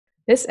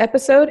This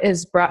episode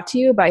is brought to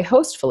you by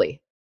Hostfully.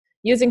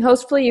 Using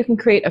Hostfully, you can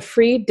create a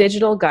free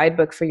digital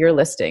guidebook for your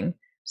listing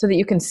so that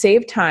you can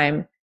save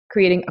time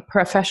creating a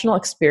professional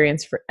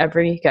experience for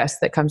every guest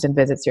that comes and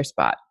visits your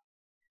spot.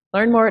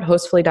 Learn more at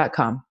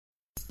hostfully.com.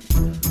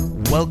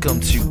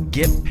 Welcome to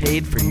Get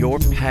Paid for Your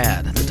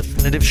Pad, the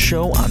definitive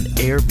show on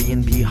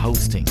Airbnb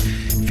hosting,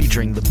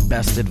 featuring the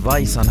best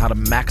advice on how to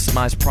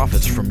maximize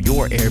profits from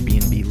your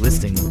Airbnb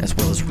listing, as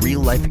well as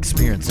real-life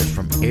experiences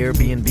from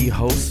Airbnb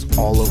hosts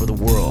all over the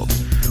world.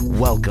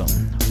 Welcome.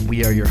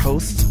 We are your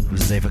hosts,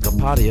 Josefa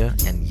Kapadia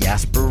and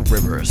Jasper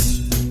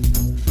Rivers.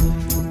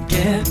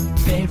 Get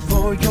paid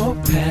for your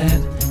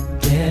pad.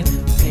 Get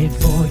paid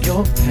for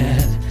your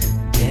pad.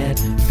 Get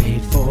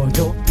paid for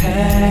your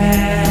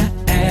pad.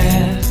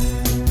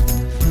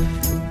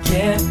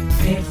 Get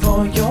paid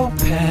for your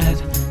pad.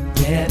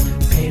 Get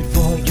paid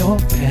for your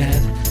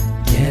pad.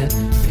 Get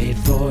paid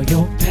for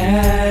your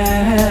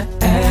pad.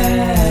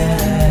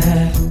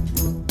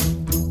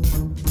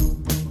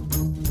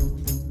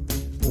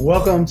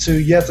 Welcome to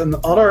yet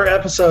another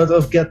episode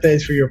of Get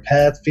Paid for Your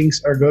Pad.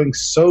 Things are going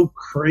so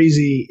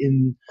crazy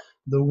in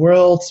the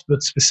world,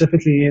 but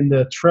specifically in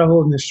the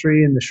travel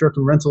industry, in the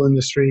short-term rental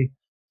industry,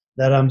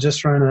 that I'm just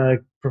trying to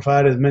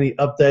provide as many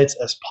updates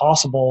as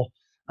possible.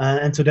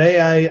 And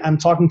today I'm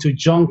talking to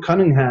John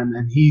Cunningham,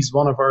 and he's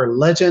one of our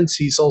legends.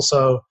 He's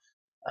also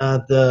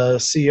the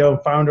CEO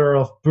and founder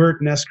of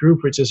Bird Nest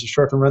Group, which is a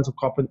short-term rental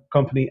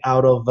company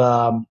out of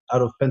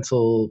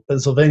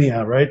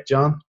Pennsylvania, right,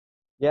 John?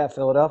 Yeah,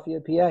 Philadelphia,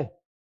 PA.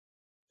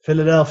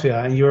 Philadelphia,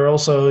 and you're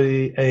also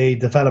a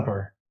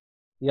developer.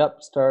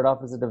 Yep, started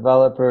off as a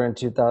developer in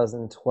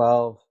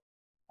 2012,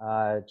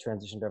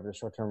 transitioned over to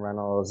short-term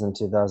rentals in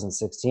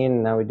 2016,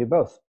 and now we do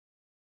both.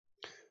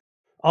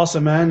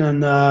 Awesome, man.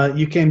 And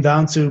you came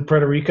down to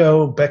Puerto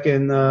Rico back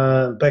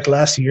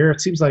last year. It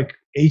seems like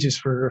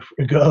ages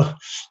ago,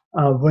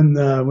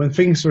 when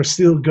things were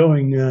still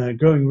going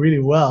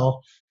really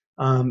well.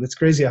 It's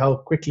crazy how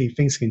quickly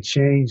things can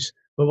change.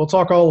 But we'll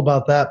talk all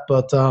about that.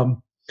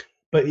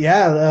 But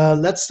yeah,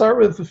 let's start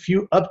with a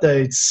few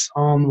updates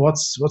on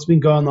what's been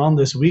going on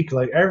this week.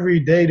 Like every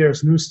day,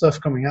 there's new stuff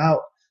coming out.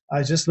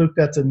 I just looked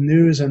at the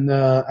news and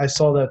I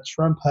saw that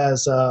Trump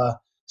has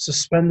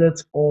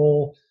suspended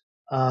all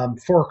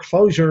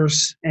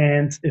foreclosures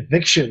and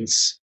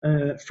evictions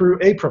through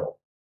April,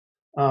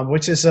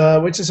 which is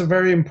a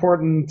very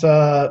important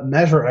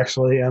measure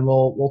actually, and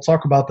we'll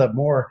talk about that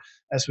more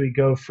as we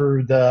go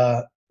through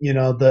the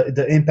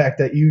impact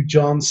that you,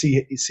 John,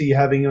 see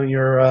having on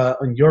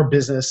your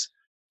business.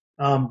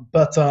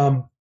 But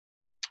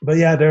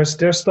yeah, there's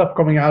stuff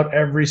coming out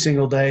every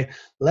single day.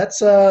 Let's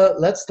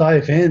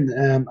dive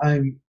in.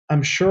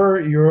 I'm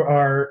sure you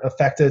are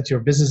affected. Your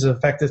business is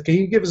affected. Can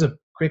you give us a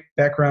quick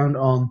background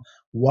on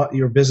what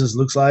your business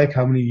looks like,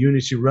 how many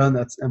units you run,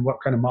 and what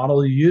kind of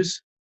model you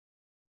use?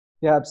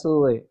 Yeah,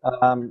 absolutely.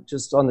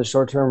 Just on the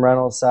short-term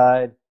rental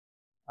side,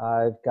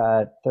 I've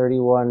got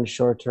 31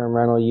 short-term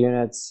rental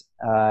units,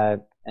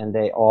 and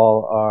they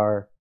all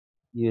are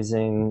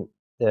using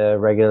the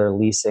regular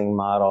leasing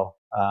model.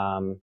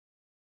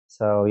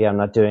 So yeah, I'm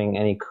not doing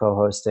any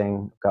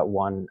co-hosting. I've got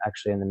one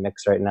actually in the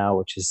mix right now,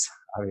 which is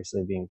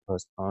obviously being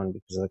postponed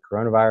because of the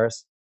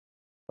coronavirus.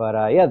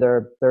 But yeah, there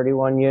are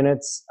 31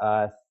 units,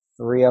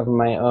 3 of them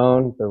I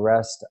own. The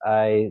rest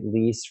I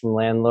lease from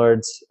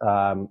landlords.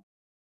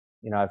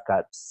 I've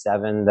got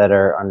 7 that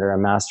are under a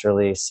master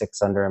lease,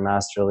 6 under a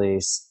master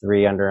lease,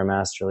 3 under a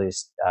master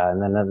lease,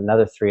 and then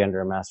another 3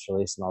 under a master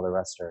lease, and all the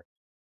rest are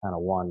kind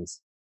of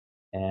ones.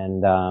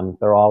 And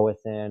they're all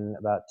within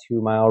about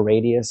 2-mile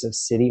radius of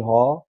City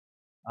Hall.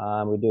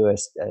 We do a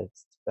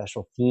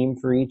special theme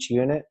for each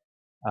unit.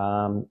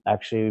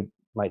 Actually,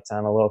 might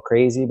sound a little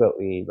crazy, but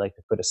we like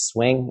to put a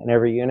swing in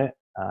every unit.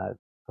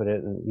 Put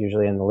it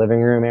usually in the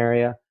living room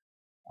area,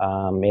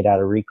 made out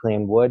of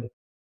reclaimed wood.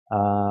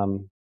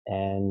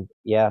 And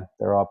yeah,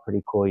 they're all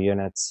pretty cool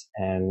units.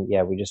 And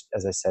yeah, we just,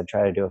 as I said,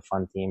 try to do a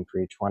fun theme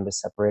for each one to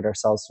separate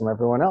ourselves from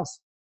everyone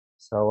else.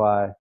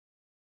 So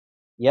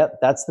yeah,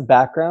 that's the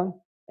background.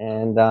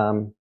 And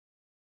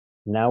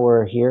now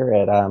we're here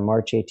at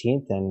March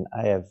 18th, and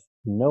I have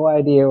no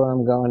idea where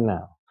I'm going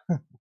now.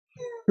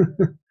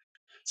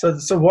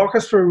 So walk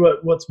us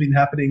through what's been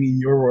happening in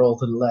your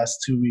world in the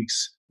last 2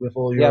 weeks with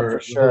all your, for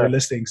sure. all your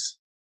listings.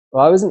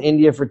 Well, I was in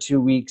India for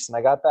 2 weeks, and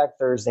I got back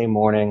Thursday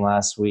morning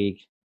last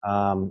week.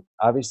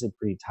 Obviously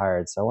pretty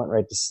tired, so I went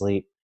right to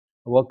sleep.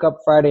 I woke up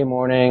Friday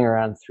morning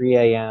around 3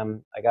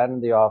 a.m. I got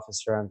into the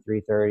office around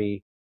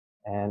 3:30,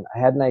 and I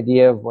had an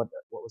idea of what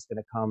was going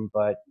to come,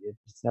 but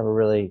it's never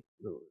really,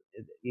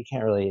 you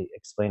can't really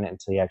explain it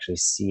until you actually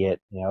see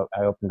it.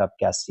 I opened up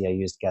Guesty. I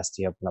used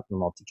Guesty, opened up the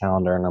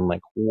multi-calendar, and I'm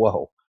like,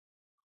 whoa,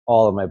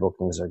 all of my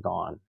bookings are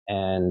gone.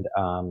 And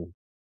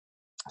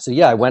so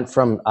yeah, I went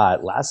from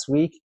last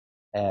week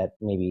at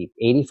maybe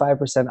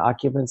 85%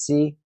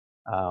 occupancy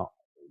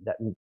that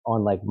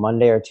on like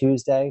Monday or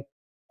Tuesday.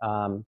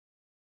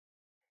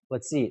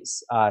 Let's see,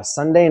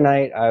 Sunday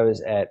night I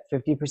was at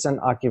 50%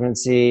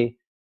 occupancy.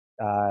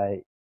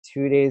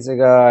 2 days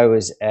ago I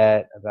was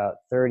at about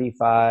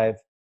 35.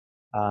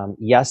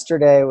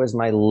 Yesterday was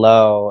my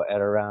low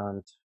at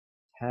around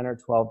 10 or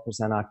 12%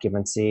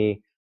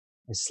 occupancy.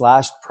 I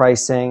slashed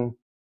pricing.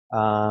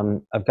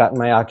 I've gotten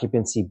my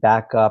occupancy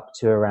back up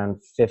to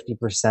around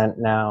 50%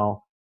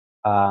 now.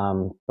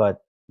 But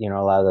a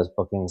lot of those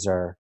bookings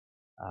are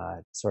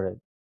sort of,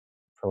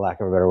 for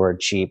lack of a better word,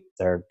 cheap.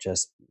 They're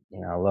just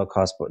low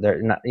cost.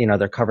 They're not,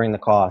 they're covering the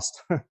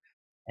cost.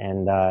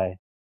 And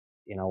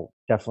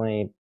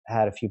definitely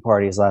had a few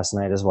parties last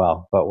night as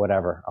well. But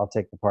whatever, I'll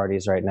take the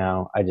parties right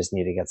now. I just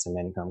need to get some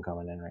income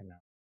coming in right now.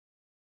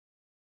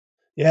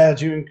 Yeah,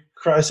 during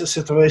crisis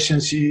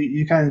situations,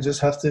 you kind of just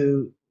have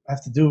to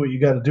do what you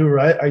got to do,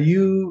 right? Are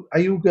you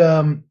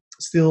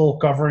still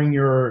covering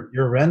your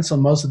rents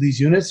on most of these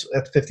units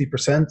at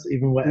 50%,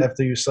 even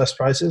after you slash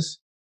prices?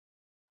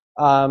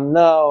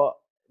 No,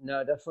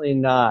 definitely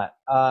not.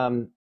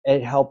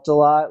 It helped a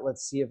lot.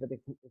 Let's see if it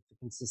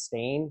can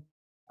sustain.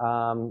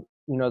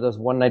 Those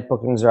one night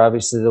bookings are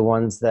obviously the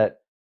ones that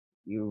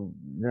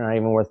they're not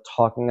even worth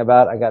talking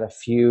about. I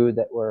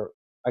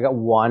got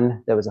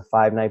one that was a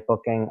 5-night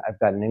booking. I've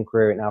got an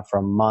inquiry right now for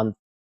a month.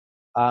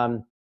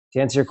 To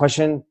answer your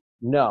question,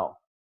 no,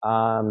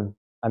 I'm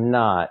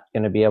not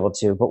going to be able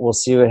to, but we'll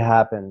see what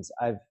happens.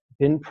 I've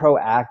been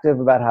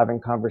proactive about having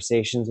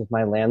conversations with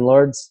my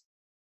landlords.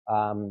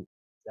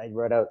 I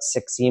wrote out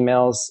 6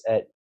 emails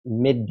at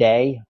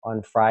midday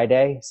on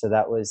Friday. So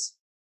that was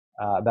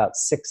about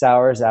 6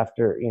 hours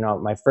after,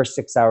 my first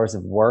 6 hours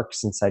of work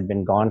since I'd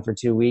been gone for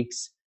 2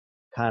 weeks.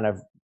 Kind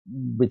of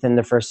within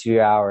the first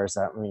few hours,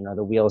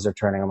 the wheels are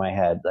turning on my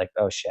head. Like,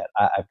 oh shit,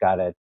 I got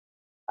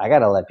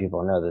to let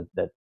people know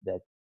that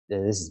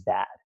this is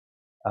bad.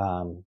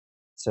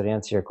 So to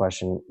answer your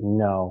question,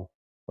 no,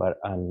 but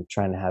I'm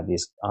trying to have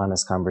these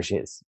honest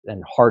conversations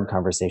and hard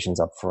conversations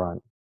up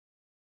front.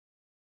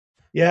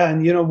 Yeah,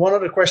 and one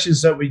of the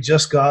questions that we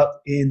just got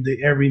in the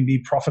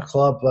Airbnb Profit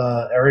Club,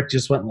 Eric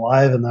just went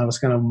live, and I was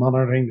kind of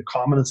monitoring the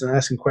comments and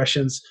asking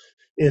questions.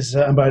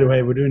 And by the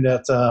way, we're doing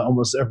that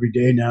almost every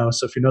day now.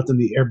 So if you're not in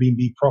the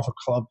Airbnb Profit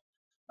Club,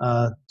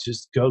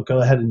 just go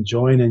ahead and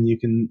join, and you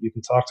can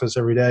talk to us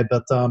every day.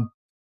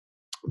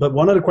 But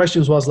one of the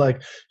questions was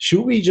like,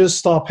 should we just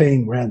stop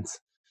paying rent?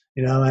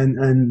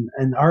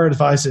 And our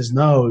advice is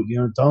no.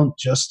 Don't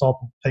just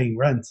stop paying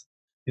rent.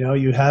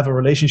 You have a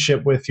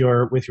relationship with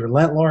your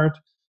landlord.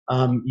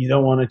 You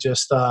don't want to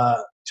just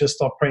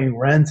stop paying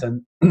rent,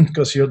 and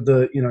because your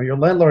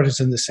landlord is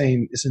in the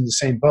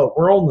same boat.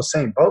 We're all in the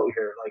same boat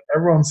here. Like,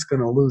 everyone's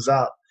going to lose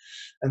out,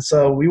 and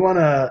so we want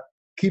to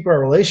keep our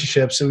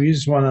relationship. So we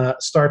just want to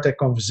start that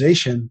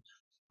conversation,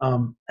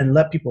 and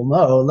let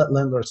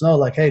landlords know,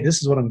 like, hey,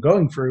 this is what I'm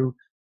going through.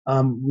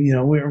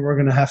 We're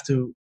going to have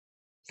to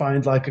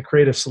find like a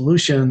creative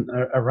solution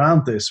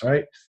around this,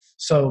 right?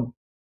 So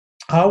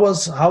how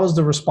was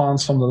the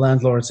response from the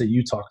landlords that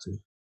you talked to?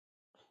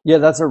 Yeah,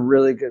 that's a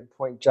really good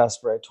point,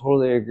 Jasper. I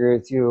totally agree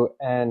with you.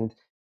 And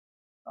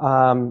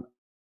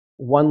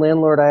one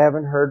landlord I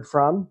haven't heard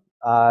from.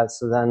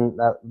 So then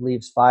that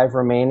leaves 5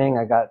 remaining.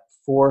 I got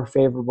 4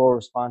 favorable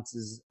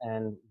responses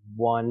and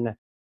 1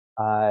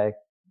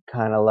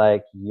 kind of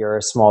like, you're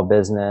a small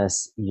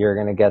business, you're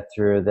going to get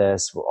through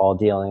this, we're all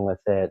dealing with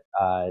it.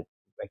 I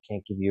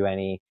can't give you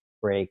any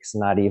breaks,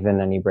 not even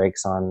any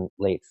breaks on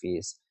late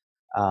fees.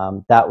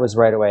 That was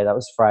right away. That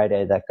was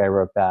Friday. That guy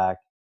wrote back.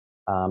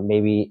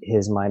 Maybe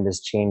his mind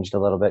has changed a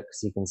little bit because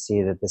he can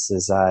see that this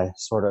is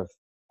sort of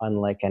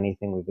unlike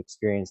anything we've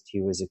experienced.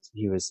 He was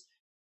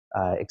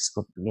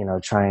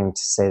trying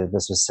to say that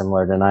this was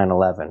similar to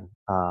 9/11.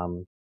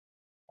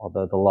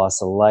 Although the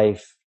loss of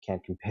life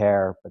can't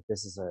compare, but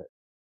this is a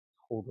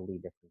totally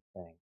different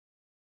thing.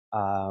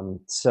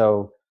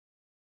 So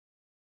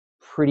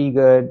pretty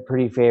good,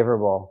 pretty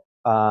favorable.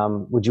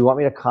 Would you want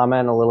me to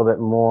comment a little bit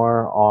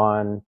more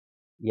on,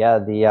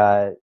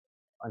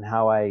 on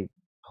how I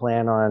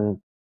plan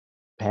on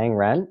paying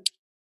rent?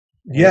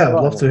 Yeah, I'd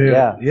love to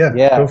hear.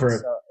 Yeah, go for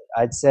it. So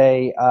I'd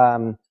say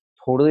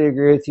totally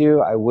agree with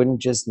you. I wouldn't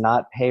just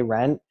not pay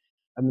rent.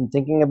 I've been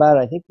thinking about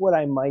it. I think what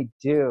I might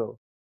do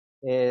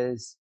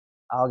is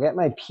I'll get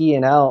my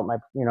P&L,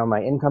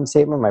 my income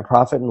statement, my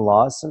profit and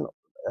loss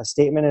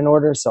statement in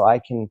order, so I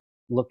can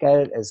look at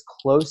it as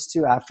close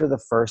to after the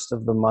first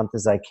of the month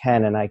as I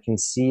can, and I can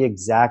see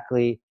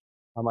exactly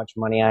how much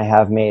money I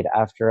have made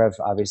after I've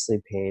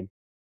obviously paid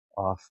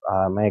off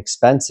my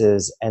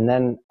expenses, and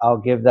then I'll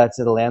give that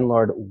to the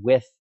landlord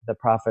with the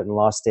profit and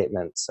loss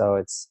statement. So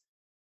it's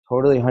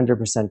totally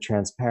 100%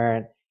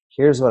 transparent.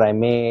 Here's what I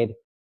made.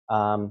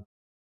 I'm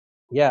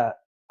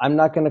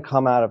not going to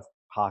come out of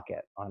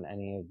pocket on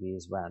any of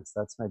these rents.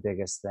 That's my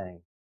biggest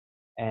thing.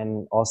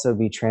 And also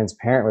be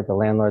transparent with the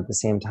landlord at the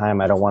same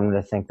time. I don't want him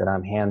to think that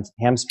I'm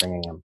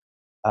hamstringing him.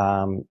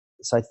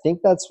 So I think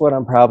that's what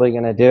I'm probably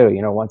going to do.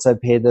 Once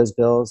I've paid those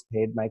bills,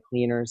 paid my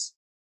cleaners,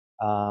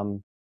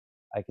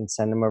 I can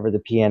send them over the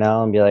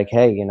P&L and be like,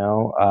 hey,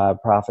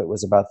 profit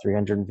was about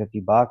 $350.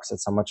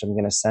 That's how much I'm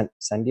going to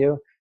send you.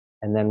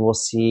 And then we'll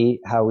see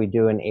how we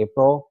do in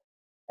April.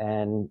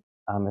 And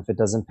if it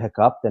doesn't pick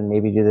up, then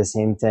maybe do the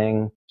same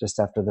thing just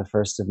after the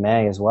 1st of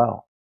May as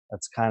well.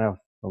 That's kind of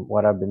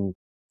what I've been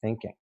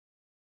thinking.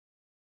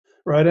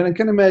 right? And I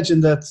can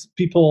imagine that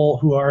people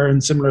who are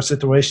in similar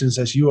situations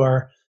as you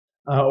are,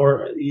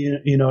 or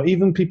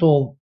even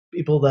people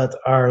that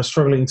are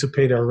struggling to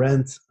pay their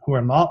rent who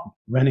are not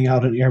renting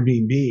out an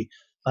Airbnb.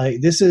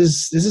 Like this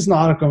is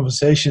not a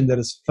conversation that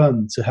is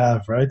fun to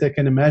have, right? I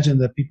can imagine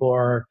that people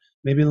are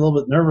maybe a little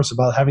bit nervous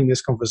about having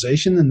this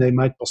conversation and they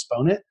might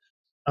postpone it.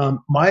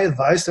 My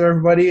advice to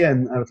everybody,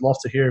 and I would love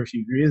to hear if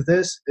you agree with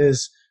this,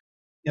 is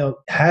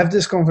have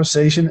this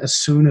conversation as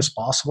soon as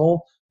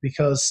possible,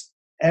 because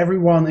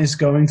everyone is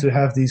going to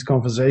have these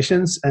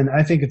conversations, and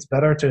I think it's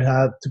better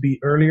to be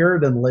earlier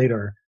than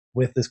later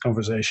with this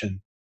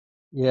conversation.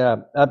 Yeah,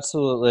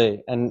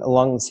 absolutely. And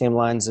along the same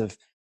lines of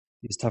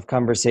these tough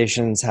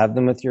conversations, have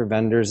them with your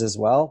vendors as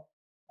well.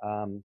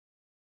 Um,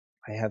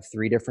 I have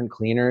 3 different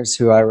cleaners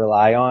who I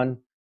rely on.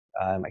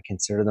 I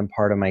consider them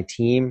part of my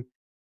team,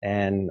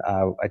 and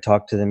I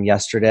talked to them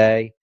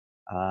yesterday.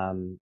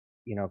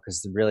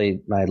 Because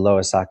really my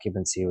lowest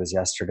occupancy was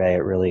yesterday.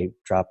 It really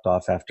dropped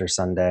off after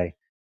Sunday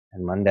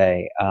and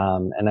Monday,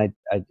 and I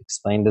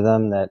explained to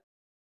them that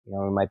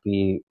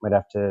we might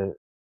have to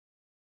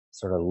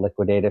sort of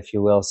liquidate, if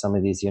you will, some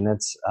of these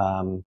units,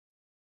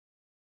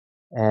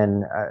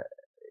 and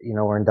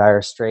we're in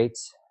dire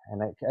straits.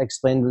 And I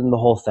explained to them the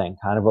whole thing,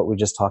 kind of what we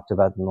just talked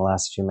about in the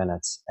last few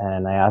minutes.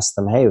 And I asked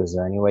them, hey, was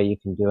there any way you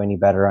can do any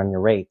better on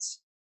your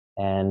rates?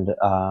 And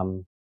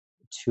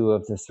 2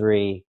 of the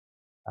 3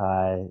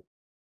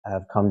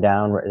 have come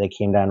down. They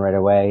came down right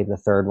away. The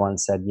third one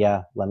said,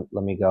 yeah, let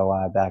me go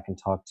back and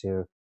talk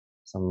to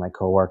some of my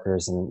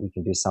coworkers and we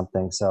can do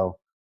something. So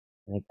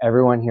I think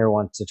everyone here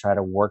wants to try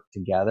to work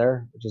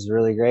together, which is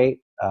really great.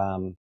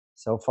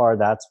 So far,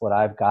 that's what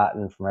I've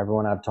gotten from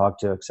everyone I've talked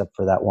to, except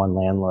for that one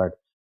landlord.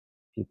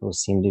 People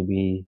seem to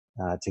be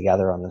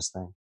together on this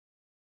thing.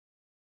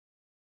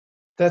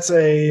 That's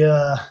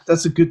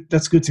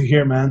good to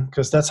hear, man,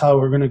 because that's how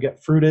we're gonna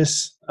get through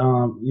this.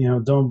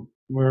 Don't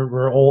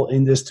we're all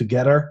in this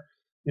together.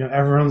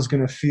 Everyone's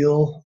gonna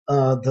feel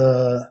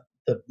the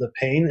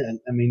pain, and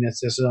I mean,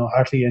 there's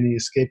hardly any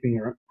escaping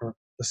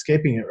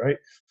it, right?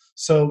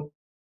 So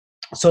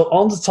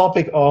on the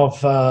topic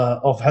of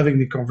having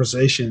the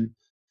conversation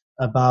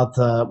about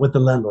with the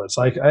landlords,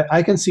 like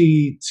I can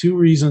see 2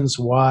 reasons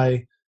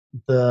why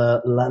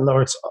the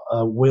landlords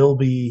will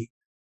be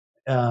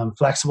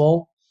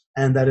flexible,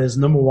 and that is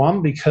number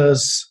one,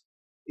 because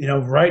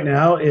right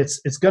now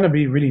it's going to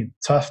be really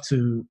tough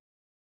to.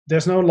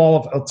 There's no lot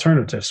of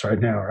alternatives right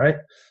now, right?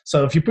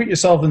 So if you put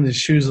yourself in the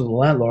shoes of the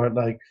landlord,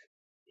 like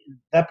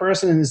that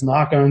person is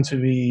not going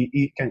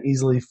to can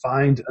easily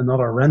find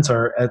another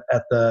renter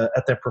at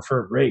their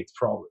preferred rate,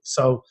 probably.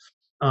 So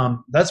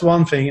that's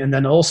one thing. And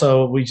then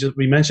also we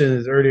mentioned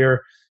it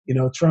earlier.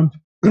 Trump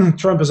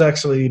Trump has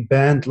actually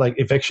banned like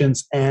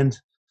evictions and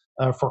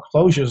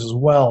foreclosures as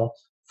well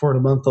for the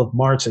month of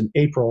March and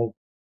April.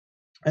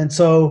 And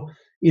so,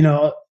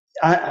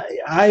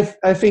 I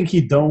think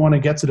you don't want to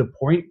get to the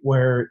point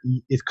where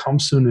it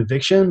comes to an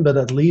eviction, but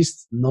at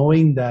least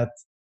knowing that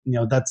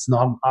that's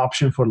not an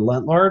option for the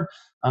landlord,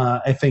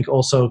 I think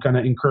also kind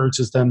of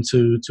encourages them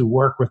to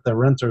work with their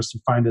renters to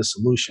find a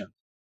solution.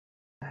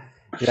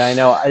 Yeah, I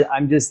know.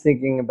 I'm just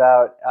thinking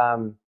about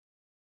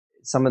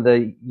some of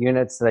the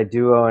units that I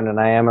do own, and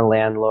I am a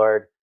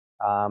landlord.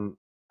 I'm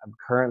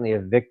currently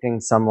evicting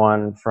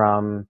someone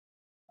from.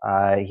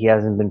 He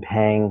hasn't been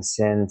paying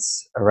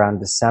since around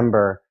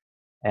December,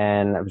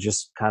 and I was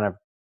just kind of,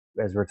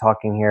 as we're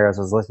talking here, as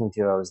I was listening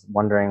to, I was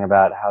wondering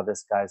about how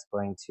this guy's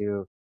going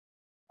to.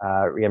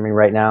 I mean,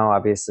 right now,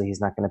 obviously, he's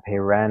not going to pay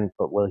rent,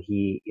 but will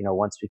he?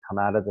 Once we come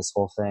out of this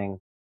whole thing,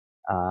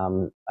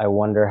 I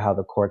wonder how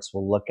the courts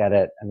will look at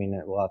it. I mean,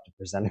 it will have to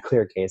present a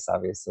clear case,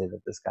 obviously,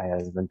 that this guy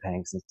hasn't been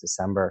paying since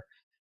December.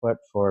 But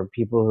for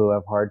people who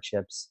have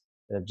hardships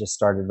that have just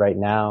started right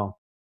now,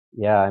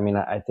 yeah, I mean,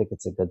 I think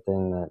it's a good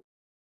thing that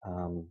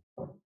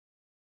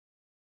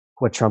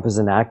what Trump has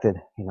enacted.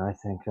 I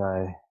think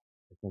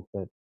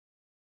that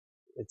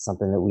it's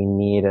something that we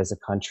need as a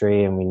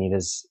country, and we need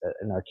as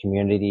in our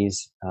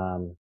communities.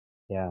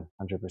 Yeah,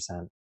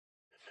 100%.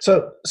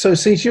 So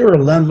since you're a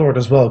landlord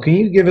as well, can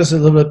you give us a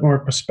little bit more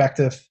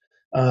perspective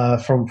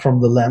from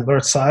the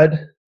landlord side?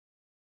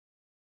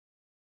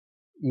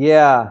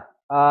 Yeah,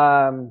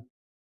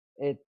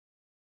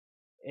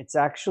 it's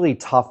actually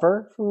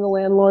tougher from the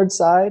landlord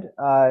side.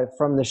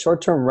 From the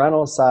short-term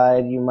rental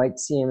side, you might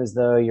seem as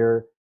though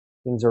your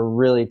things are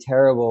really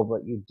terrible,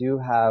 but you do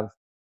have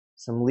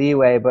some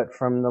leeway. But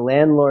from the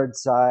landlord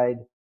side,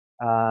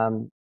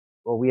 well,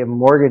 we have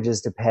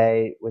mortgages to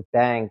pay with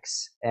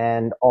banks,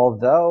 and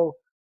although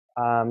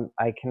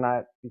I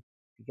cannot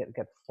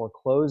get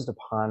foreclosed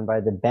upon by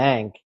the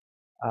bank,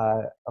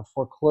 a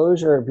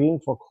foreclosure, being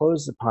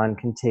foreclosed upon,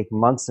 can take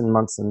months and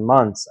months and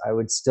months. I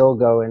would still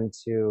go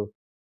into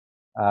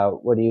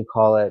what do you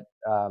call it?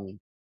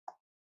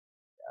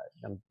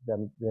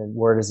 The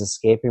word is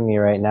escaping me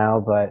right now,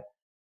 but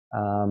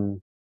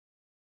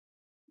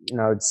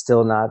it'd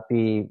still not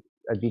be.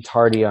 I'd be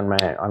tardy on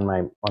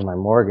my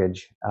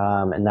mortgage,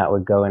 and that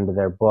would go into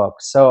their book.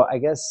 So I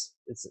guess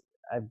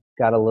I've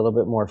got a little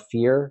bit more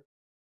fear,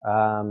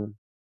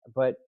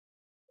 but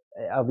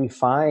I'll be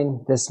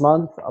fine this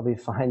month. I'll be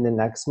fine the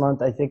next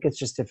month. I think it's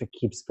just if it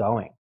keeps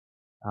going.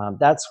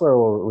 That's where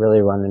we'll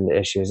really run into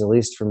issues, at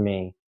least for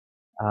me.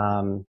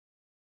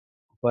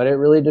 But it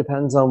really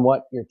depends on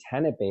what your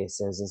tenant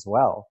base is as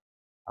well.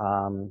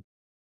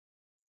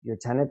 Your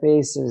tenant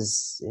base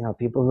is,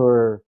 people who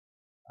are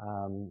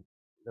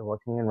they're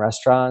working in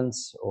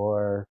restaurants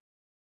or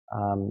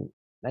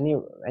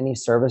any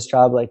service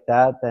job like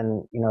that.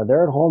 Then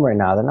they're at home right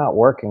now. They're not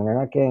working. They're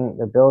not getting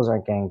their bills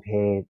aren't getting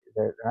paid.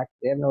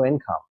 They have no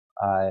income.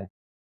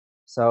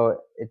 So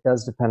it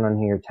does depend on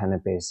who your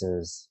tenant base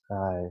is.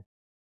 I'll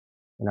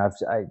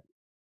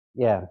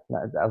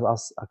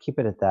keep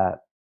it at that.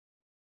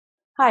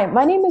 Hi,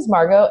 my name is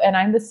Margot, and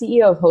I'm the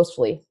CEO of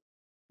Hostfully.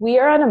 We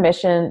are on a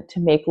mission to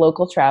make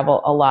local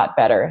travel a lot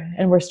better,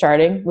 and we're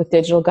starting with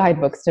digital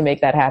guidebooks to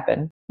make that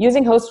happen.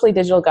 Using Hostfully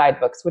digital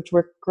guidebooks, which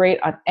work great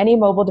on any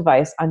mobile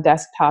device, on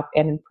desktop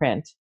and in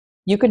print,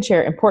 you can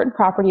share important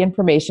property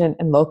information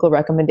and local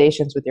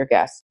recommendations with your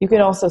guests. You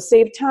can also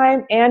save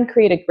time and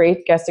create a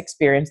great guest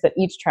experience that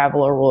each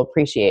traveler will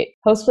appreciate.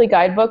 Hostfully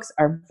guidebooks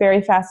are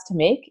very fast to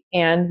make,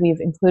 and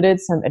we've included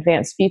some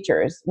advanced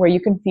features where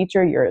you can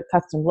feature your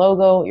custom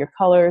logo, your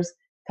colors,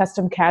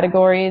 custom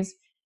categories,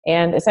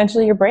 and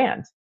essentially your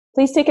brand.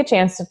 Please take a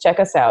chance to check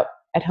us out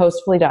at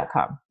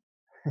hostfully.com.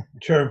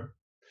 Sure.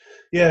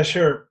 Yeah,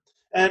 sure.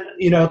 And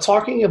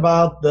talking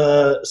about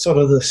the sort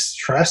of the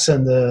stress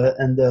and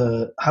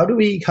the how do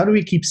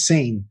we keep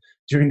sane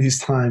during these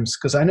times?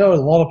 Because I know a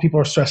lot of people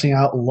are stressing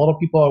out, a lot of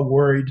people are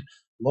worried,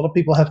 a lot of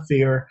people have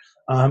fear.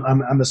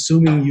 I'm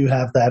assuming you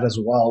have that as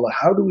well.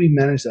 How do we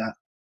manage that?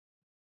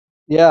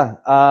 Yeah.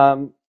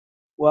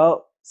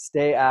 Well,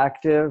 stay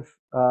active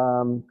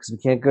because we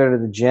can't go to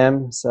the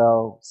gym.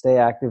 So stay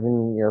active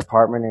in your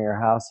apartment or your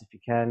house if you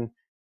can.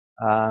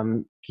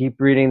 Keep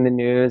reading the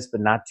news, but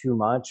not too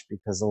much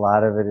because a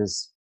lot of it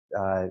is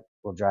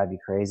will drive you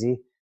crazy.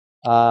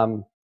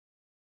 What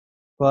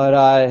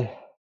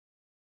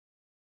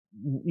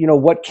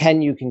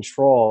can you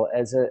control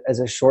as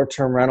a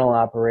short-term rental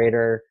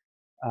operator?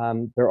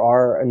 There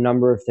are a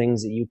number of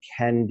things that you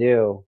can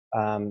do.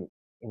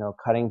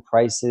 Cutting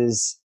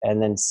prices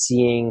and then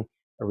seeing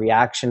a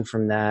reaction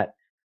from that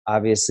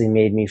obviously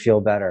made me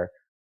feel better.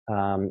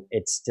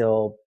 It's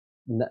still,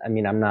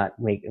 I'm not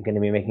going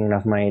to be making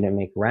enough money to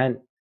make rent,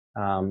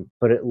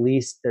 but at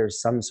least there's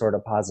some sort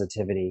of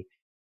positivity.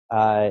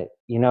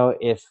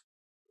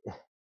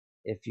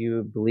 If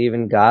you believe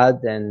in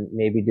God, then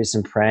maybe do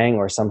some praying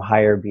or some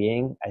higher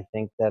being. I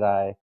think that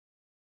I've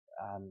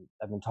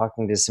been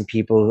talking to some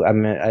people. I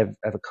have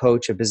a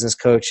coach, a business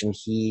coach, and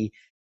he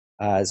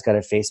has got a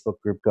Facebook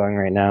group going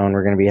right now, and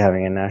we're going to be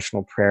having a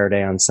national prayer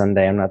day on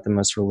Sunday. I'm not the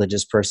most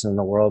religious person in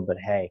the world, but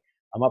hey,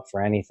 I'm up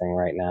for anything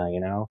right now,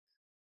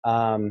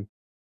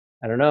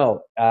 I don't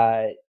know.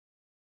 I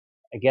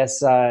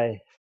guess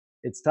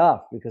it's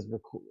tough because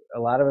a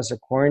lot of us are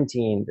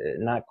quarantined,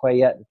 not quite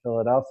yet in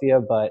Philadelphia,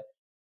 but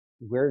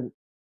we're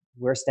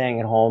staying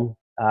at home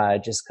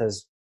just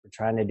because we're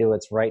trying to do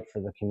what's right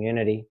for the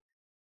community.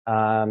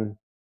 Trying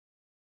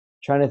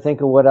to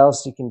think of what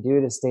else you can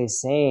do to stay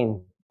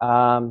sane.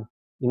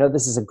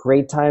 This is a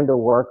great time to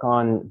work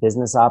on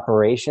business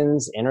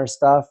operations, inner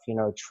stuff,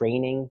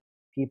 training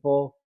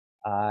people,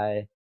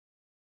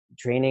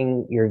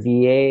 training your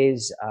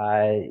VAs,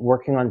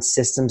 working on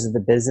systems of the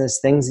business,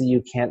 things that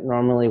you can't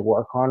normally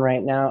work on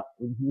right now.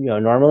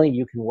 Normally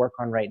you can work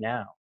on right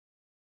now.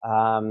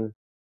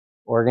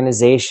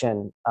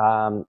 Organization.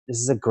 This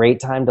is a great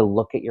time to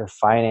look at your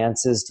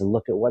finances, to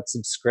look at what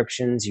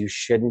subscriptions you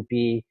shouldn't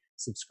be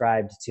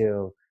subscribed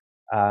to.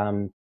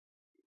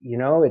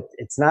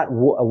 It's not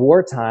a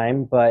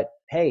wartime, but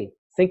hey,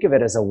 think of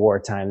it as a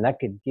wartime. That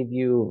could give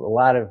you a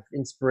lot of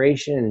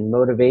inspiration and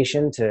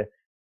motivation to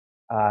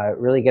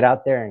really get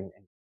out there and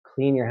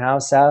clean your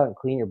house out and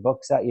clean your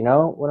books out. You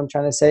know what I'm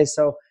trying to say?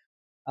 So,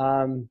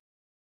 find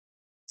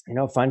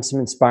some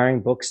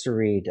inspiring books to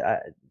read.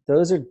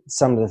 Those are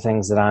some of the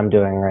things that I'm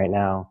doing right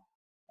now.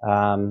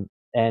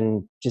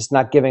 And just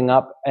not giving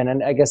up. And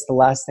then I guess the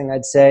last thing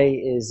I'd say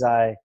is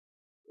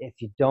if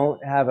you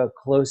don't have a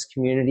close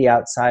community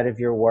outside of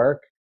your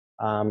work,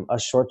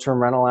 us short-term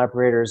rental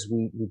operators,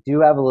 we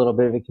do have a little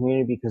bit of a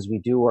community because we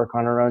do work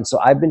on our own. So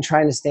I've been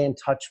trying to stay in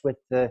touch with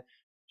the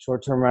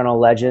short-term rental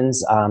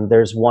legends.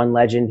 There's one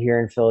legend here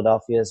in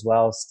Philadelphia as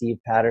well, Steve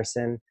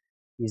Patterson.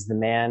 He's the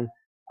man.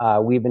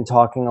 We've been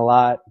talking a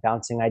lot,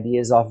 bouncing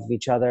ideas off of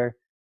each other.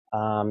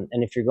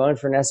 And if you're going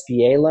for an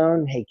SBA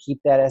loan, hey, keep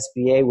that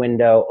SBA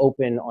window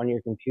open on your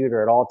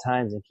computer at all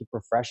times and keep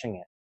refreshing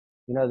it.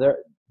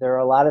 There are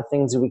a lot of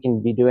things that we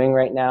can be doing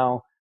right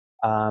now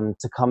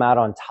to come out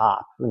on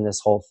top in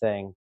this whole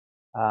thing.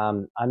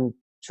 I'm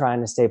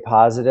trying to stay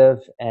positive,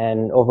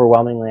 and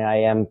overwhelmingly, I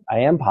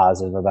am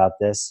positive about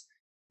this,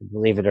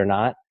 believe it or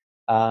not.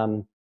 I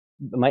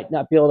might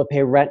not be able to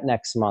pay rent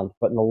next month,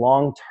 but in the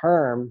long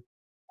term,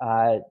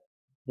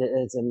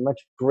 it's a much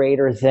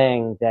greater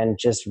thing than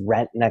just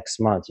rent next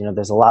month.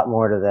 There's a lot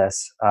more to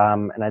this.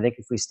 And I think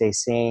if we stay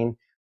sane,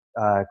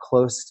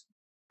 close,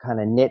 kind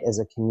of knit as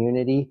a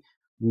community,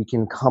 we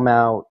can come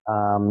out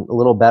a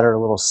little better,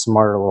 a little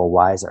smarter, a little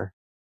wiser.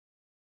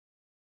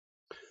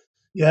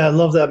 Yeah, I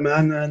love that,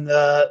 man. And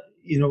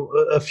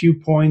a few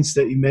points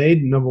that you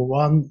made. Number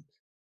one,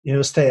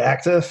 stay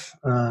active.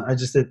 I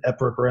just did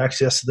Epwork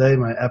X yesterday.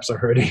 My apps are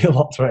hurting a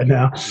lot right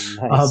now.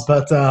 Nice.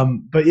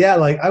 But yeah,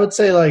 like I would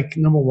say, like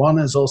number one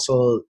is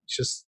also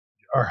just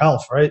our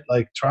health, right?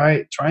 Like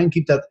try and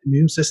keep that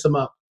immune system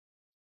up.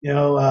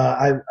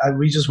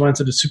 We just went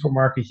to the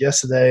supermarket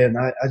yesterday, and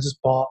I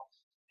just bought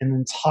an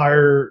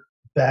entire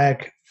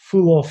bag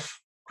full of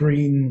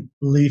green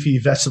leafy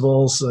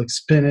vegetables like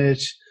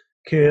spinach,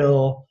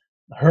 kale,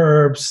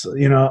 herbs.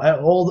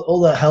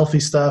 All the healthy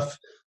stuff.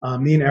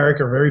 Me and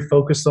Eric are very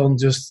focused on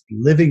just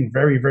living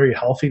very very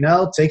healthy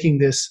now. Taking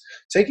this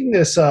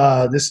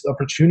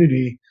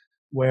opportunity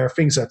where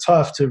things are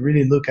tough to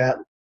really look at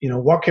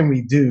what can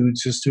we do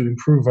just to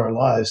improve our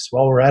lives.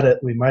 While we're at it,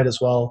 we might as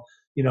well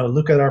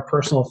look at our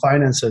personal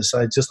finances.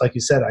 I just like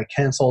you said, I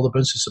canceled a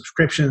bunch of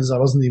subscriptions. I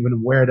wasn't even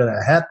aware that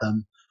I had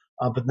them.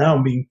 But now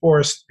I'm being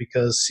forced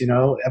because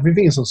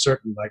everything is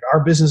uncertain. Like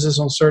our business is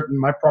uncertain.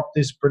 My property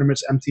is pretty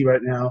much empty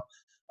right now.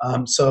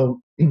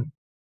 So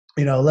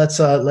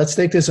let's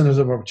take this as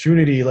an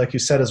opportunity, like you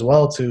said as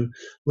well, to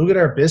look at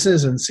our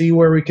business and see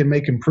where we can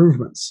make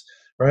improvements.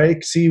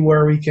 Right? See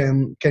where we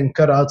can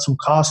cut out some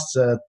costs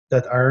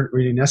that aren't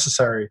really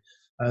necessary,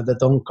 that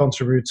don't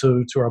contribute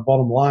to our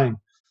bottom line.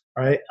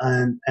 Right,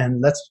 and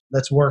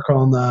let's work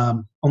on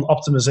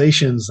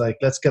optimizations. Like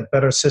let's get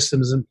better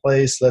systems in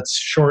place. Let's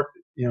shore up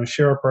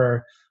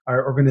our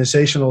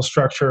organizational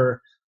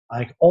structure,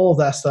 like all of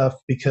that stuff.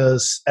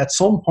 Because at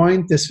some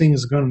point, this thing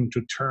is going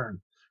to turn.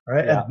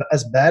 Right, Yeah.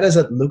 as bad as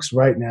it looks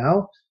right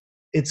now,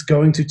 it's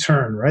going to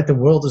turn. Right, the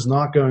world is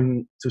not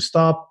going to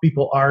stop.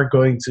 People are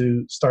going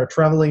to start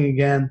traveling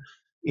again.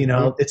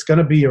 It's going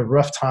to be a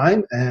rough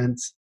time, and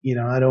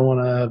I don't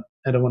want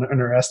to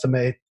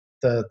underestimate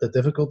the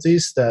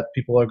difficulties that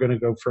people are going to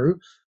go through,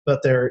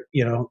 but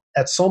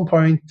at some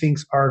point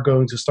things are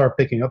going to start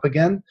picking up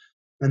again.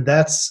 And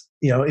that's,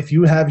 if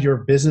you have your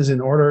business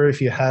in order,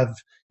 if you have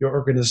your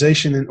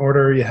organization in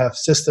order, you have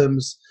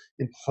systems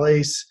in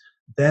place,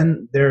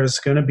 then there's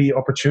going to be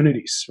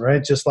opportunities,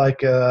 right? Just like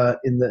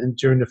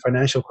during the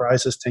financial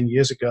crisis 10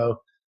 years ago,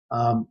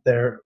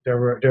 there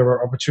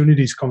were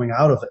opportunities coming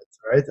out of it,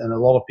 right? And a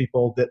lot of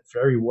people did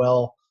very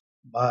well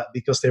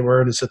because they were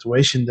in a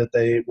situation that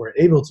they were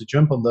able to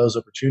jump on those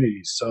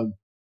opportunities. So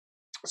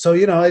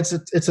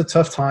it's a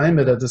tough time,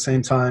 but at the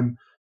same time,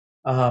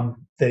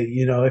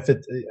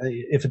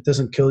 if it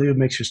doesn't kill you, it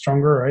makes you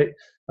stronger, right?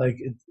 Like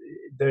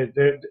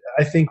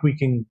I think we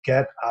can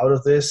get out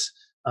of this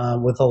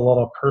with a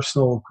lot of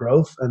personal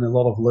growth and a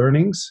lot of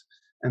learnings.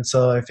 And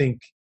so I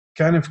think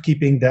kind of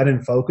keeping that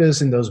in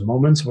focus in those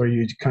moments where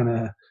you kind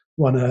of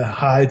want to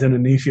hide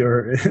underneath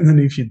your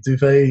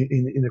duvet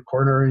in a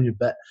corner in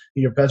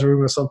your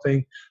bedroom or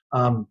something.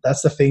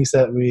 That's the things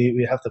that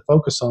we have to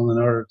focus on in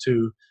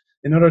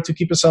order to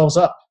keep ourselves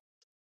up.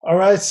 All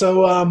right,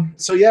 so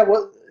yeah,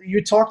 what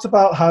you talked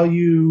about how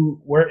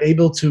you were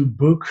able to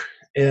book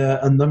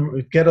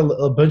get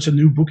a bunch of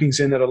new bookings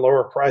in at a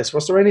lower price.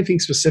 Was there anything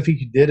specific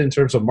you did in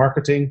terms of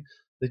marketing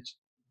that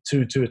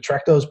to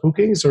attract those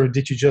bookings, or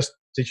did you just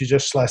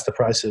slash the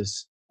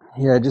prices?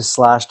 Yeah, I just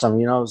slashed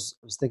them. I was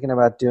thinking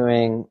about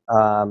doing,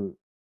 putting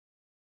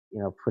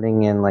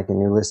in like a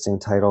new listing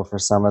title for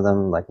some of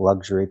them, like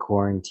luxury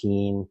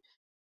quarantine.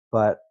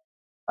 But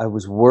I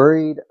was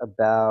worried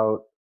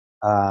about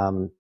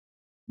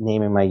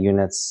naming my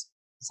units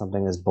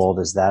something as bold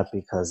as that,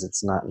 because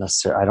it's not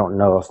necessarily, I don't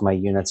know if my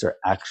units are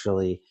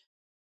actually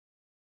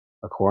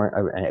a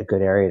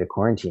good area to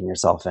quarantine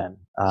yourself in.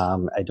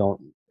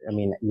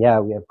 Yeah,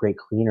 we have great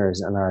cleaners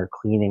and our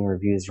cleaning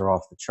reviews are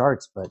off the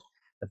charts, but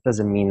that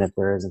doesn't mean that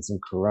there isn't some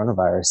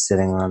coronavirus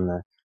sitting on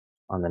the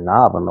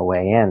knob on the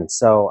way in.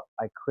 So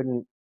I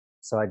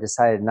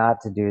decided not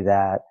to do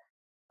that.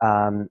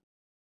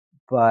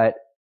 But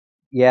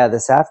yeah,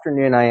 this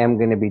afternoon I am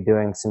going to be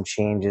doing some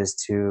changes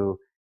to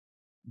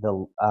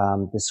the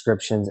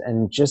descriptions,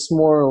 and just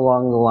more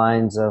along the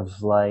lines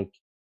of like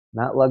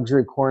not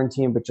luxury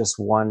quarantine, but just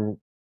one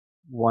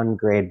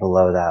grade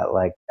below that,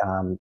 like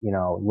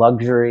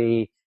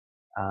luxury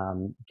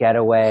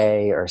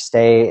getaway, or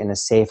stay in a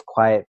safe,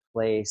 quiet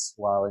place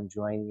while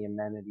enjoying the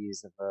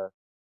amenities of a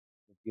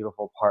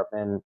beautiful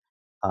apartment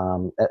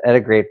at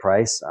a great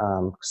price.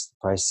 Because the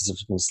prices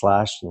have been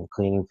slashed and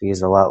cleaning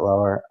fees are a lot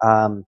lower.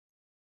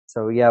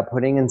 So yeah,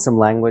 putting in some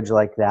language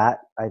like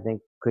that, I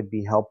think could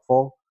be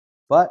helpful.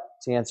 But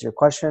to answer your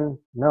question,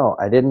 no,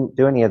 I didn't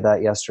do any of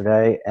that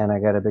yesterday, and I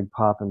got a big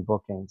pop in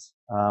bookings.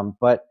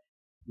 But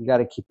you got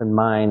to keep in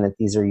mind that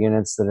these are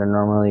units that are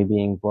normally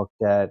being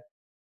booked at,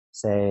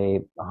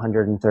 say,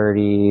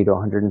 130 to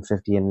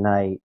 150 a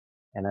night,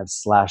 and I've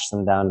slashed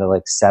them down to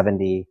like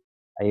 70.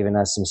 I even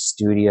have some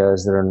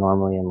studios that are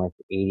normally in like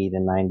the 80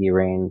 to 90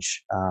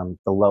 range.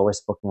 The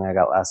lowest booking I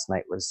got last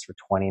night was for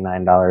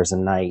 $29 a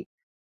night.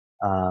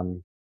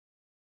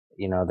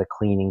 The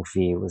cleaning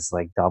fee was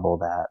like double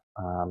that.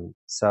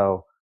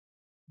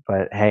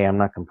 But hey, I'm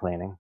not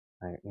complaining.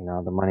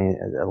 The money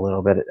a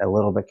little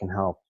bit can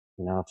help.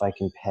 If I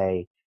can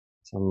pay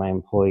some of my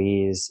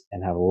employees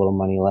and have a little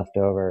money left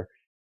over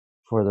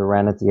for the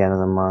rent at the end of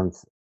the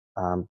month,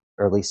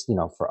 or at least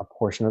for a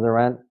portion of the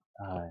rent,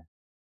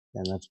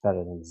 then that's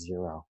better than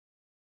zero.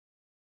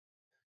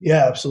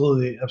 Yeah,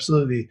 absolutely,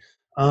 absolutely.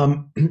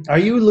 Are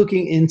you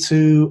looking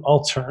into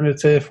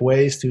alternative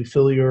ways to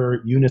fill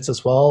your units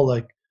as well,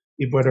 like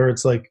whether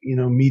it's like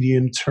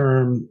medium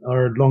term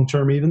or long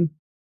term even?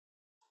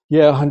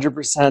 Yeah,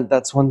 100%.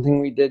 That's one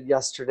thing we did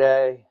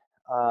yesterday.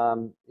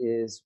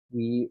 Is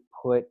we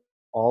put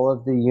all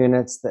of the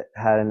units that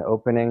had an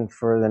opening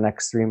for the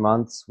next 3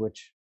 months,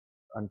 which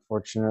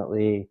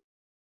unfortunately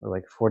were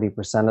like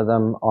 40% of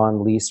them,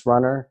 on Lease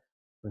Runner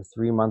for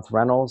 3-month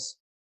rentals.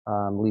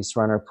 Lease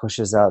Runner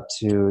pushes out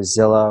to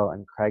Zillow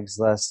and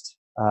Craigslist.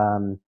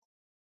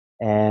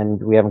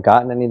 And we haven't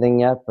gotten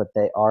anything yet, but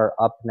they are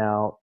up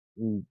now.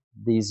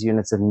 These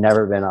units have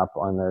never been up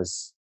on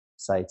those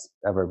sites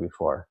ever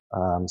before.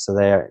 So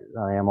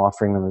I am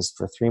offering them as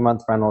for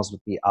 3-month rentals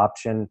with the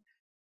option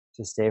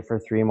to stay for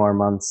 3 more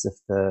months if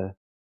the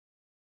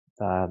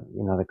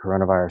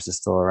coronavirus is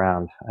still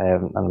around. I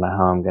don't know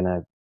how I'm going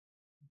to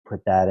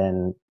put that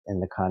in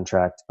the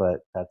contract, but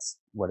that's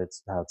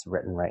how it's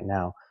written right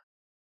now.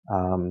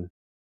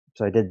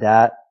 So I did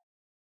that,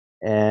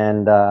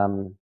 and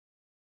I'm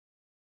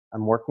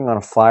working on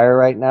a flyer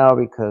right now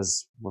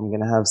because I'm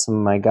going to have some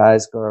of my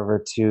guys go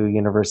over to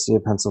University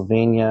of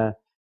Pennsylvania,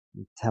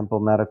 Temple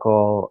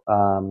Medical,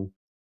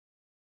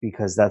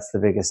 because that's the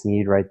biggest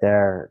need right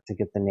there, to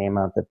get the name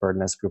out that Bird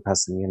Nest Group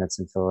has some units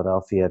in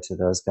Philadelphia to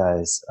those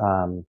guys.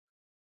 And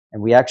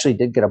we actually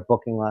did get a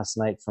booking last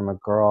night from a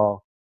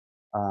girl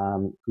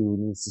who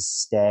needs to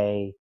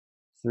stay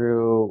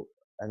through,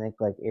 I think,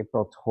 like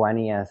April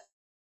 20th.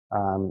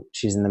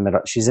 She's in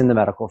the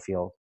medical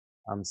field.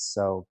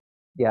 So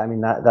yeah, I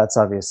mean, that's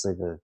obviously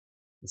the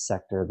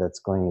sector that's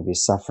going to be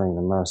suffering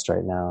the most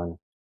right now. And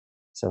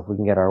so if we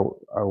can get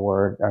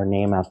our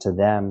name out to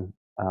them,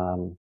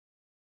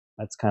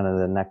 that's kind of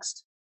the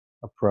next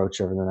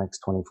approach over the next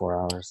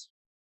 24 hours.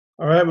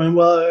 All right, man.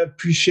 Well, I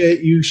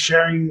appreciate you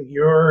sharing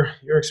your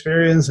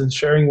experience and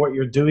sharing what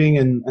you're doing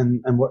and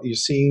what you're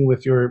seeing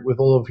with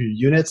all of your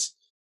units.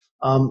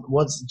 Do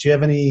you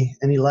have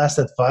any last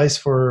advice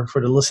for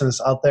the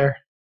listeners out there?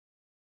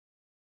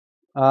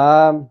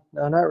 No,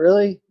 not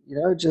really.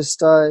 Just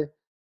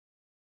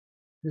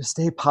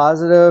stay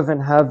positive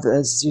and have,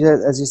 as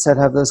you said,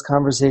 have those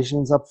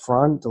conversations up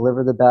front.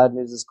 Deliver the bad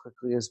news as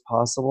quickly as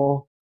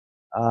possible.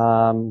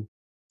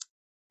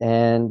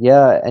 And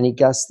yeah, any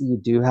guests that you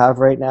do have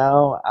right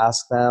now,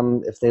 ask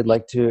them if they'd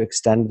like to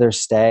extend their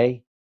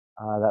stay.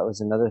 That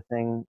was another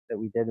thing that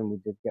we did, and we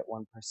did get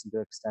one person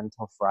to extend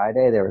till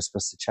Friday. They were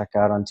supposed to check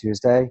out on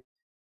Tuesday.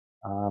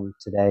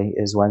 Today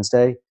is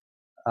Wednesday.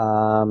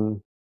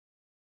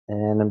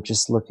 And I'm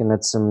just looking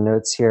at some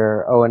notes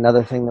here. Oh,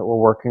 another thing that we're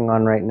working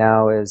on right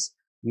now is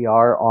we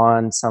are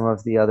on some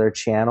of the other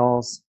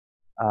channels.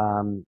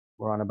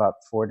 We're on about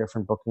 4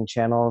 different booking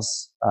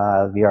channels,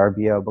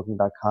 VRBO,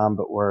 Booking.com,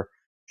 but we're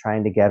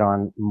trying to get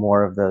on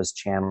more of those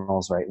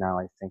channels right now.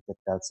 I think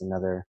that's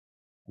another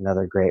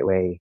great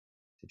way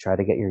to try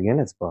to get your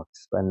units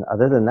booked. And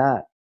other than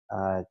that,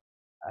 I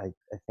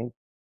think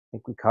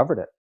we covered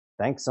it.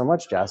 Thanks so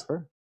much,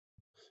 Jasper.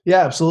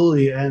 Yeah,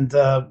 absolutely. And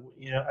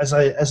as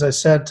I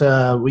said,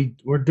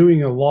 we're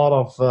doing a lot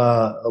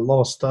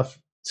of stuff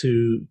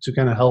to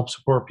kind of help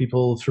support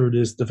people through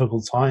these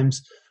difficult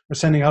times. We're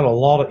sending out a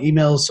lot of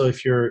emails. So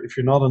if you're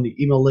not on the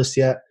email list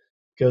yet,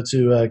 go to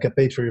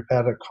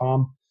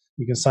getpaidforyourpad.com.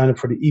 You can sign up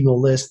for the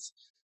email list.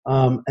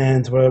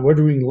 And we're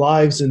doing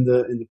lives in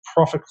the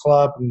Profit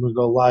Club, and we'll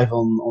go live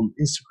on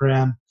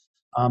Instagram,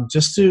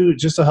 just to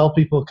help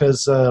people,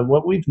 because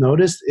what we've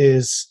noticed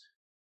is,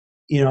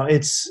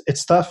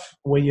 it's tough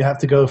when you have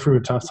to go through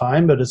a tough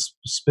time, but it's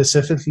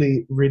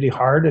specifically really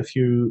hard if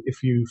you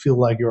feel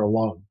like you're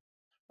alone,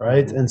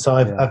 right? And so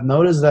I've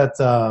noticed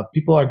that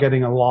people are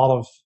getting a lot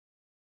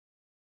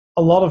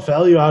of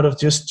value out of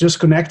just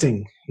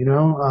connecting.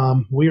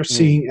 We are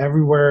seeing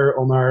everywhere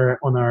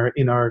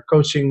in our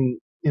coaching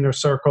inner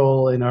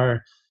circle, in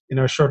our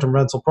short-term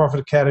rental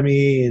profit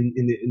academy, in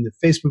the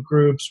Facebook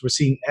groups, we're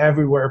seeing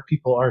everywhere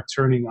people are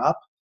turning up,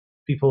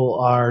 people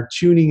are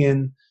tuning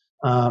in.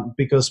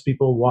 Because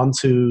people want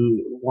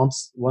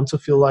to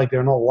feel like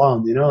they're not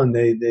alone, and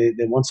they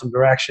want some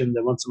direction,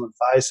 they want some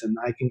advice, and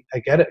I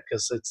get it,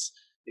 because it's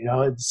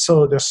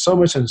there's so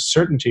much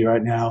uncertainty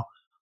right now,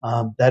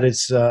 that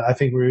it's I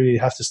think we really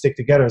have to stick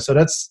together. So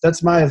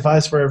that's my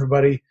advice for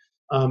everybody.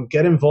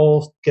 Get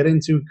involved, get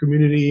into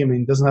community. I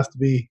mean, it doesn't have to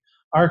be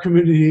our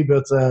community,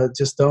 but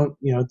just don't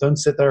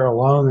sit there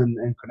alone,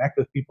 and connect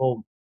with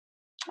people.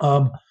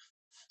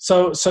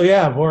 So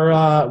yeah, we're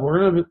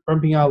going to be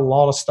pumping out a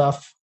lot of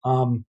stuff.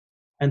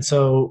 And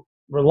so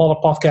there are a lot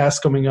of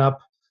podcasts coming up.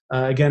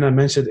 Again, I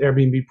mentioned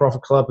Airbnb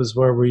Profit Club is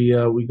where we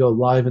go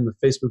live in the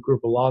Facebook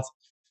group a lot.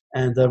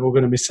 And we're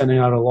going to be sending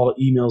out a lot of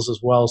emails as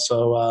well.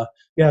 So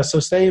so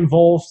stay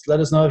involved. Let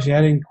us know if you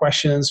have any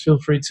questions. Feel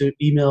free to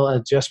email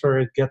at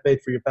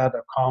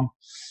jesper@getpaidforyourpad.com.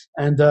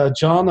 And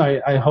John,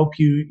 I hope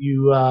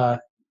you'll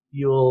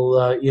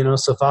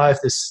survive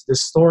this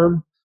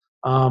storm.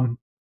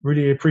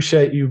 Really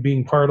appreciate you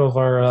being part of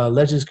our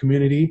Legends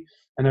community,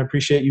 and I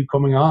appreciate you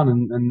coming on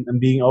and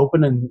being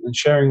open and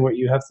sharing what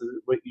you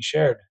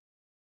shared.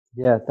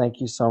 Yeah, thank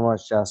you so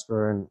much,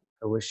 Jasper, and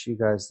I wish you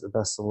guys the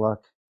best of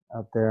luck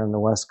out there on the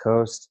West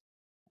Coast.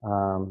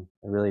 I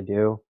really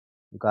do.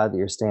 I'm glad that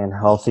you're staying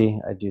healthy.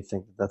 I do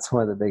think that's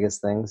one of the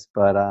biggest things.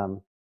 But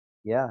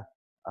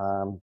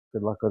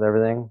good luck with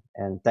everything.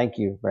 And thank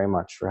you very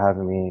much for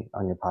having me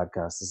on your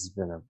podcast. This has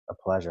been a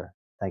pleasure.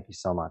 Thank you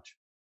so much.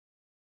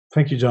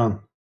 Thank you,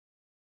 John.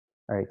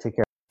 All right, take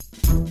care.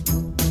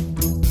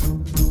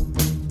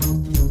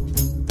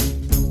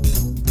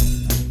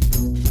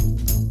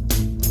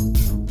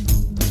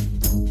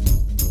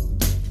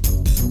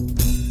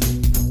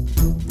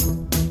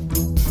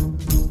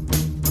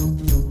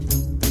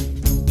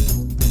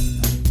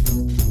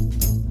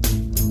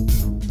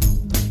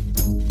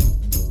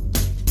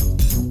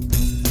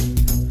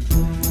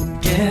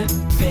 Get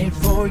paid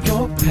for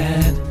your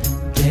pad.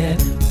 Get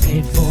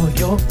paid for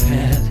your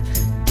pad.